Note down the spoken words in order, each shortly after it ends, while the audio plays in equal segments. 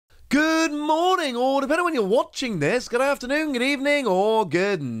Good morning, or depending on when you're watching this, good afternoon, good evening, or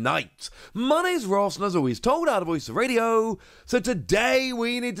good night. My name's Ross, and as always, told out of Voice of Radio. So today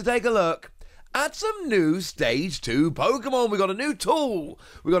we need to take a look at some new Stage 2 Pokemon. We got a new tool,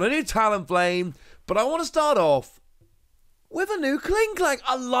 we got a new Talonflame, but I want to start off with a new Klinklang.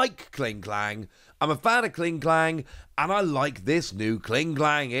 I like Klinklang. I'm a fan of Klinklang, and I like this new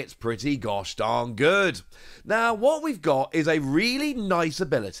Klinklang. It's pretty gosh darn good. Now, what we've got is a really nice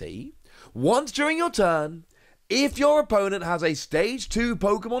ability. Once during your turn, if your opponent has a Stage 2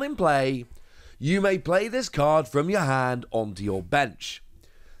 Pokemon in play, you may play this card from your hand onto your bench.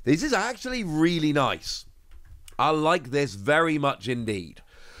 This is actually really nice. I like this very much indeed,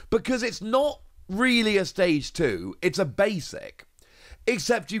 because it's not really a Stage 2, it's a basic.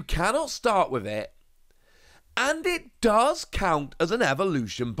 Except you cannot start with it, and it does count as an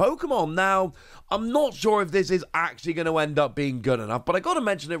evolution Pokemon. Now, I'm not sure if this is actually going to end up being good enough, but I got to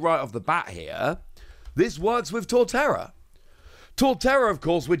mention it right off the bat here. This works with Torterra. Torterra, of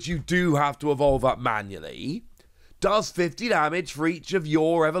course, which you do have to evolve up manually, does 50 damage for each of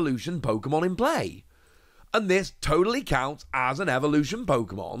your evolution Pokemon in play. And this totally counts as an evolution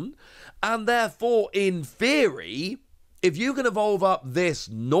Pokemon, and therefore, in theory, if you can evolve up this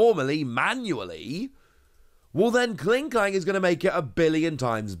normally, manually, well then Klinklang is going to make it a billion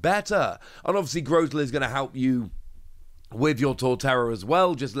times better. And obviously Growttle is going to help you with your Torterra as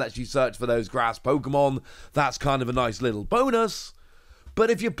well, just lets you search for those grass Pokemon. That's kind of a nice little bonus. But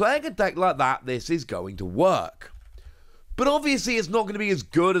if you're playing a deck like that, this is going to work. But obviously it's not going to be as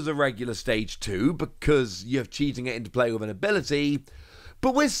good as a regular Stage 2 because you're cheating it into play with an ability.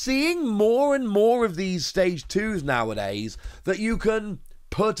 But we're seeing more and more of these Stage 2s nowadays that you can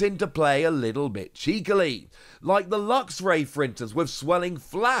put into play a little bit cheekily. Like the Luxray, for instance, with Swelling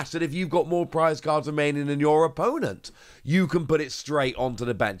Flash, that if you've got more prize cards remaining than your opponent, you can put it straight onto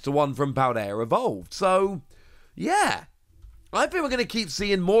the bench, the one from Paldea Evolved. So, yeah, I think we're going to keep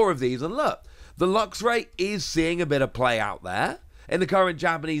seeing more of these. And look, the Luxray is seeing a bit of play out there. In the current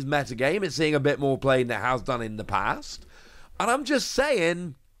Japanese metagame, it's seeing a bit more play than it has done in the past. And I'm just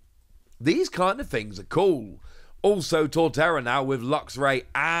saying, these kind of things are cool. Also, Torterra now with Luxray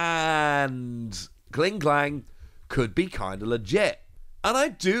and Klinklang could be kind of legit. And I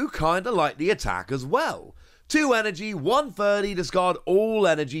do kind of like the attack as well. 2 energy, 130, discard all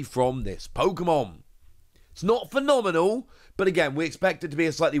energy from this Pokemon. It's not phenomenal, but again, we expect it to be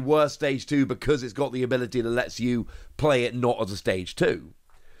a slightly worse Stage 2 because it's got the ability that lets you play it not as a Stage 2.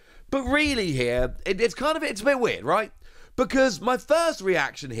 But really here, it's a bit weird, right? Because my first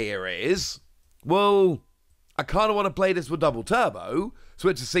reaction here is, well, I kind of want to play this with Double Turbo, so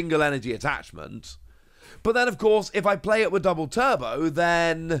it's a single energy attachment. But then, of course, if I play it with Double Turbo,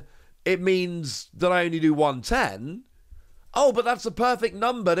 then it means that I only do 110. Oh, but that's the perfect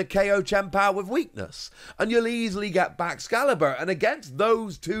number to KO Chien-Pao with weakness. And you'll easily get Baxcalibur. And against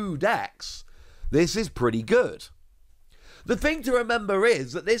those two decks, this is pretty good. The thing to remember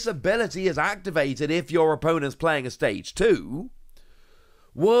is that this ability is activated if your opponent's playing a Stage 2.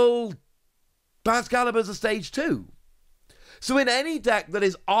 Well, Baxcalibur's a Stage 2. So in any deck that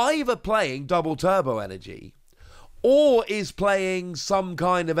is either playing Double Turbo Energy or is playing some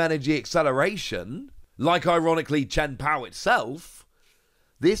kind of energy acceleration, like ironically Chien-Pao itself,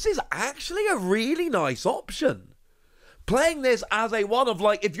 this is actually a really nice option. Playing this as a one of,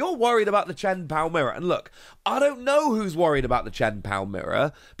 like, if you're worried about the Chien-Pao mirror, and look, I don't know who's worried about the Chien-Pao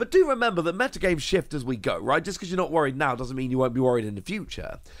mirror, but do remember that metagames shift as we go, right? Just because you're not worried now doesn't mean you won't be worried in the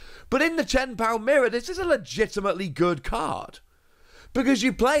future. But in the Chien-Pao mirror, this is a legitimately good card. Because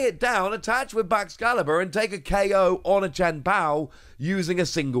you play it down, attach with Baxcalibur, and take a KO on a Chien-Pao using a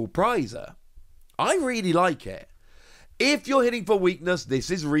single prizer. I really like it. If you're hitting for weakness, this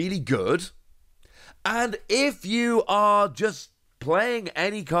is really good. And if you are just playing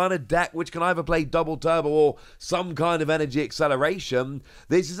any kind of deck which can either play Double Turbo or some kind of energy acceleration,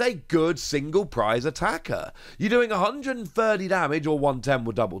 this is a good single prize attacker. You're doing 130 damage or 110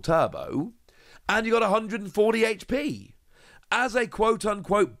 with Double Turbo, and you got 140 HP. As a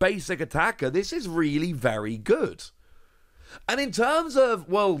quote-unquote basic attacker, this is really very good. And in terms of,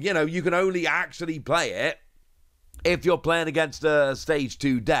 well, you know, you can only actually play it if you're playing against a Stage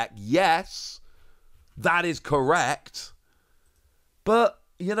 2 deck, yes, that is correct. But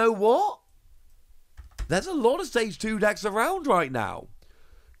you know what? There's a lot of Stage 2 decks around right now.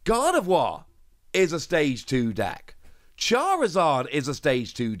 Gardevoir is a Stage 2 deck. Charizard is a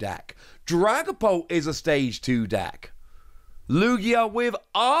Stage 2 deck. Dragapult is a Stage 2 deck. Lugia with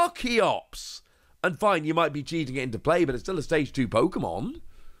Archeops. And fine, you might be cheating it into play, but it's still a Stage 2 Pokemon.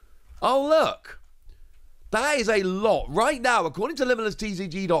 Oh, look. That is a lot. Right now, according to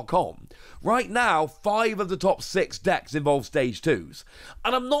LimitlessTCG.com, right now, 5 of the top 6 decks involve Stage 2s.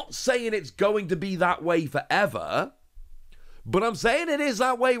 And I'm not saying it's going to be that way forever, but I'm saying it is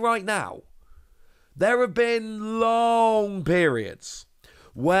that way right now. There have been long periods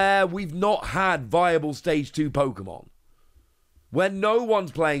where we've not had viable Stage 2 Pokemon, where no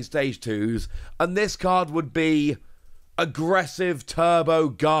one's playing Stage 2s, and this card would be aggressive turbo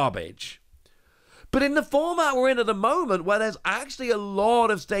garbage. But in the format we're in at the moment, where there's actually a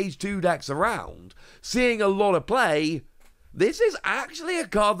lot of Stage 2 decks around, seeing a lot of play, this is actually a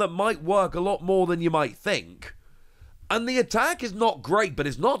card that might work a lot more than you might think. And the attack is not great, but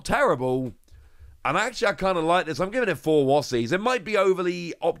it's not terrible. And actually, I kind of like this. I'm giving it 4 Wassies. It might be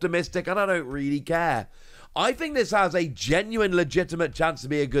overly optimistic, and I don't really care. I think this has a genuine, legitimate chance to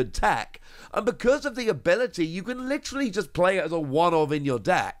be a good tech. And because of the ability, you can literally just play it as a one-of in your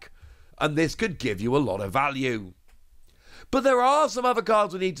deck. And this could give you a lot of value. But there are some other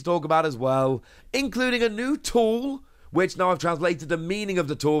cards we need to talk about as well, including a new tool, which now I've translated the meaning of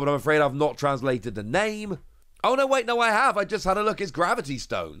the tool, but I'm afraid I've not translated the name. Oh no, wait, no I have. I just had a look. It's Gravity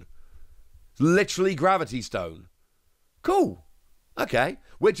Stone. It's literally Gravity Stone. Cool. Okay.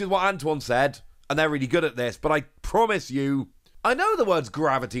 Which is what Antoine said, and they're really good at this, but I promise you, I know the words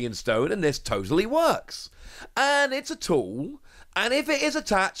gravity and stone, and this totally works. And it's a tool, and if it is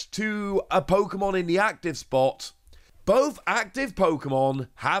attached to a Pokemon in the active spot, both active Pokemon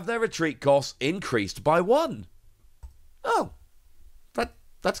have their retreat costs increased by 1. Oh,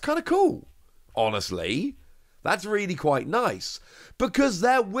 that's kind of cool. Honestly, that's really quite nice. Because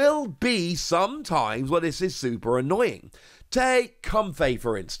there will be some times where this is super annoying. Take Comfey,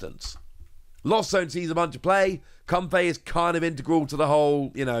 for instance. Lost Zone sees a bunch of play. Comfey is kind of integral to the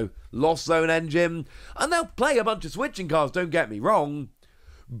whole, Lost Zone engine. And they'll play a bunch of switching cards, don't get me wrong.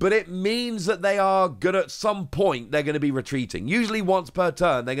 But it means that they are good at some point, they're going to be retreating. Usually once per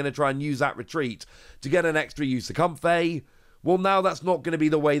turn, they're going to try and use that retreat to get an extra use of Comfey. Well, now that's not going to be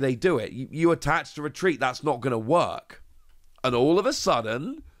the way they do it. You attach to retreat, that's not going to work. And all of a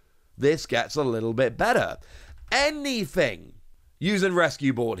sudden, this gets a little bit better. Anything using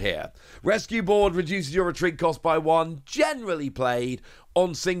Rescue Board here. Rescue Board reduces your retreat cost by 1, generally played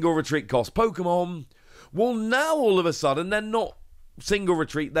on single retreat cost Pokemon. Well, now all of a sudden, they're not single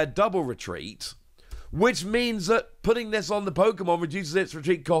retreat, they're double retreat, which means that putting this on the Pokemon reduces its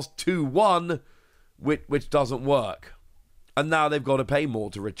retreat cost to 1, which doesn't work. And now they've got to pay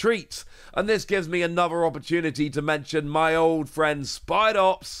more to retreat. And this gives me another opportunity to mention my old friend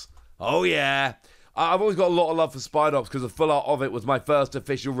Spidops. Oh yeah. I've always got a lot of love for Spidops because the full art of it was my first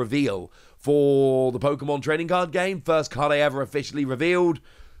official reveal for the Pokemon trading card game. First card I ever officially revealed.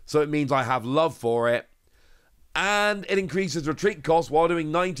 So it means I have love for it. And it increases retreat cost while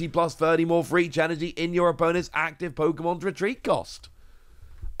doing 90 plus 30 more for each energy in your opponent's active Pokemon's retreat cost.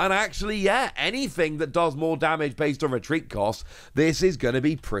 And actually, yeah, anything that does more damage based on retreat cost, this is going to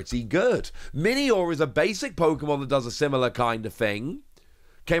be pretty good. Minior is a basic Pokemon that does a similar kind of thing.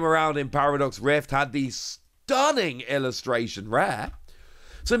 Came around in Paradox Rift, had the stunning illustration rare.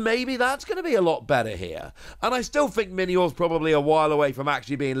 So maybe that's going to be a lot better here. And I still think Minior's probably a while away from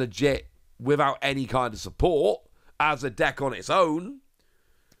actually being legit without any kind of support as a deck on its own.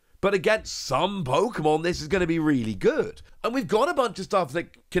 But against some Pokemon, this is going to be really good. And we've got a bunch of stuff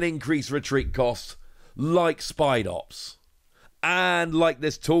that can increase retreat costs, like Spidops. And like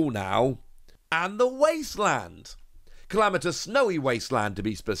this tool now. And the Wasteland. Calamitous Snowy Wasteland, to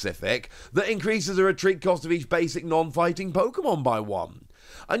be specific, that increases the retreat cost of each basic non-fighting Pokemon by 1.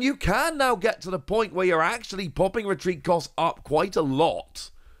 And you can now get to the point where you're actually popping retreat costs up quite a lot.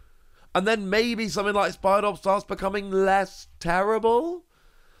 And then maybe something like Spidops starts becoming less terrible.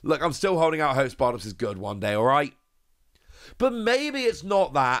 Look, I'm still holding out hope Spidops is good one day, alright? But maybe it's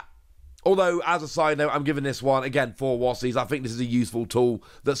not that. Although, as a side note, I'm giving this one, again, 4 Wassies. I think this is a useful tool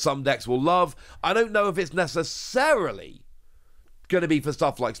that some decks will love. I don't know if it's necessarily going to be for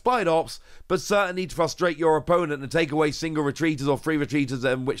stuff like Spidops, but certainly to frustrate your opponent and take away single retreaters or free retreaters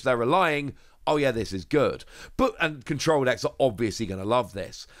in which they're relying. Oh yeah, this is good. And control decks are obviously going to love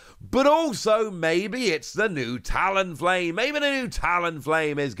this. But also, maybe it's the new Talonflame. Maybe the new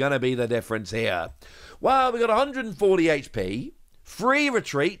Talonflame is going to be the difference here. Well, we got 140 HP. Free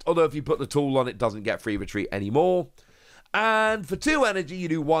retreat, although if you put the tool on, it doesn't get free retreat anymore. And for 2 energy, you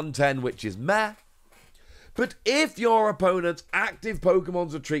do 110, which is meh. But if your opponent's active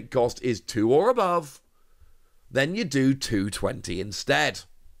Pokemon's retreat cost is 2 or above, then you do 220 instead.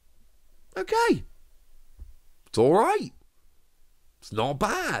 Okay. It's alright. It's not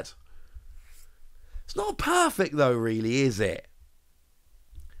bad. It's not perfect though, really, is it?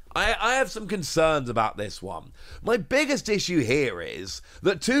 I have some concerns about this one. My biggest issue here is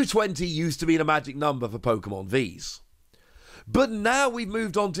that 220 used to be the magic number for Pokemon Vs. But now we've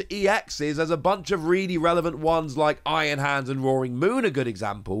moved on to EXs, as a bunch of really relevant ones like Iron Hands and Roaring Moon are good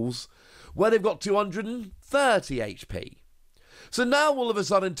examples, where they've got 230 HP. So now all of a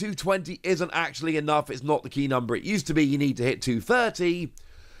sudden 220 isn't actually enough, it's not the key number it used to be, you need to hit 230.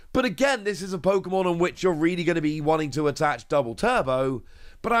 But again, this is a Pokemon on which you're really going to be wanting to attach double turbo,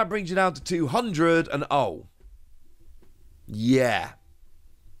 but that brings you down to 200, and oh, yeah,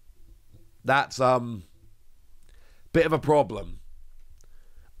 that's bit of a problem.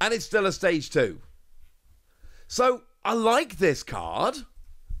 And it's still a stage 2. So I like this card.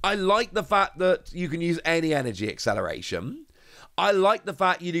 I like the fact that you can use any energy acceleration. I like the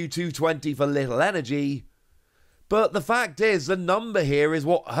fact you do 220 for little energy. But the fact is, the number here is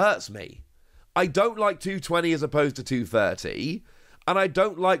what hurts me. I don't like 220 as opposed to 230. And I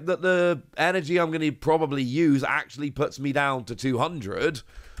don't like that the energy I'm going to probably use actually puts me down to 200.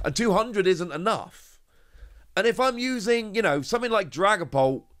 And 200 isn't enough. And if I'm using, you know, something like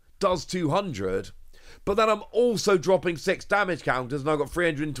Dragapult does 200, but then I'm also dropping 6 damage counters and I've got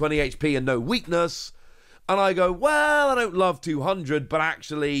 320 HP and no weakness, and I go, well, I don't love 200, but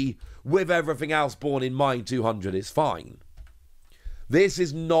actually, with everything else borne in mind, 200 is fine. This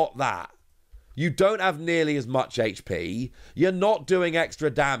is not that. You don't have nearly as much HP. You're not doing extra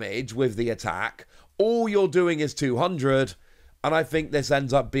damage with the attack. All you're doing is 200. And I think this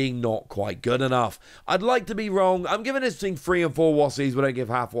ends up being not quite good enough. I'd like to be wrong. I'm giving this thing 3 and 4 Wassies, but I don't give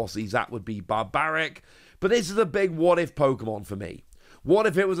half Wassies. That would be barbaric. But this is a big what-if Pokemon for me. What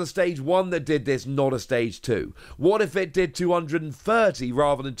if it was a stage 1 that did this, not a stage 2? What if it did 230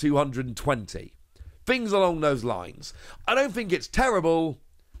 rather than 220? Things along those lines. I don't think it's terrible,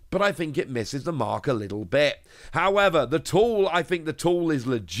 but I think it misses the mark a little bit. However, I think the tool is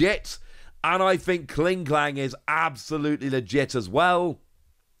legit. And I think Klinklang is absolutely legit as well.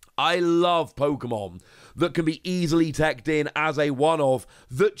 I love Pokemon that can be easily teched in as a one-off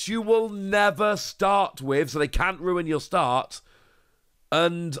that you will never start with, so they can't ruin your start.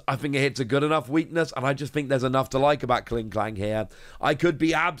 And I think it hits a good enough weakness, and I just think there's enough to like about Klinklang here. I could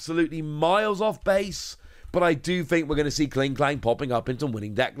be absolutely miles off base, but I do think we're going to see Klinklang popping up into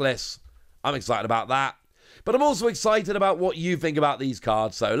winning deck lists. I'm excited about that. But I'm also excited about what you think about these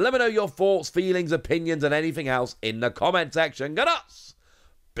cards, so let me know your thoughts, feelings, opinions, and anything else in the comment section. Go nuts!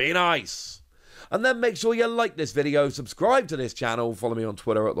 Be nice! And then make sure you like this video, subscribe to this channel, follow me on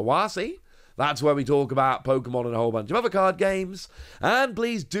Twitter at @TheWasi. That's where we talk about Pokemon and a whole bunch of other card games. And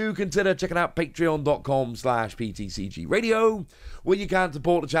please do consider checking out patreon.com/PTCG Radio, where you can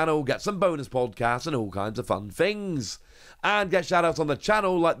support the channel, get some bonus podcasts, and all kinds of fun things. And get shoutouts on the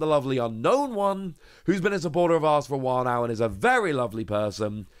channel like the lovely Unknown One, who's been a supporter of ours for a while now and is a very lovely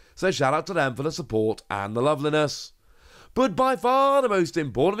person. So shout out to them for the support and the loveliness. But by far the most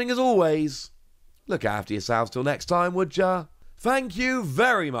important thing as always, look after yourselves till next time, would ya? Thank you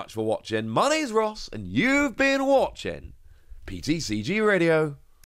very much for watching. My name's Ross, and you've been watching PTCG Radio.